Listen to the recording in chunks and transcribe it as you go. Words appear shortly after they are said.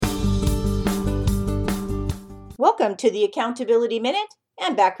Welcome to the Accountability Minute,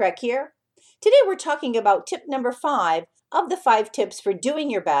 and Backrack here. Today we're talking about tip number 5 of the 5 tips for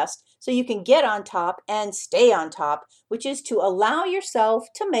doing your best so you can get on top and stay on top, which is to allow yourself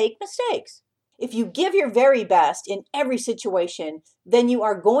to make mistakes. If you give your very best in every situation, then you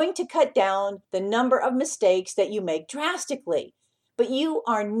are going to cut down the number of mistakes that you make drastically. But you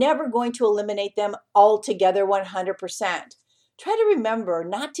are never going to eliminate them altogether 100%. Try to remember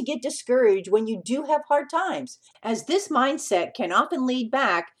not to get discouraged when you do have hard times, as this mindset can often lead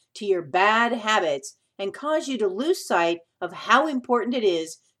back to your bad habits and cause you to lose sight of how important it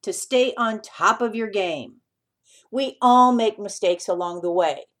is to stay on top of your game. We all make mistakes along the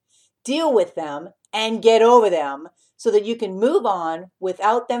way. Deal with them and get over them so that you can move on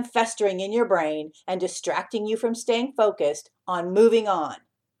without them festering in your brain and distracting you from staying focused on moving on.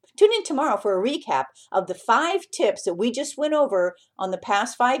 Tune in tomorrow for a recap of the 5 tips that we just went over on the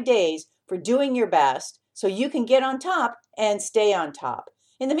past 5 days for doing your best so you can get on top and stay on top.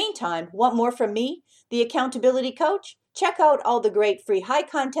 In the meantime, want more from me, the Accountability Coach? Check out all the great free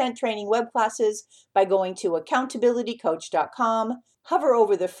high-content training web classes by going to accountabilitycoach.com. Hover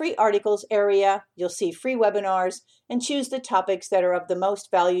over the free articles area. You'll see free webinars and choose the topics that are of the most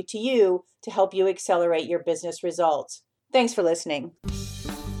value to you to help you accelerate your business results. Thanks for listening.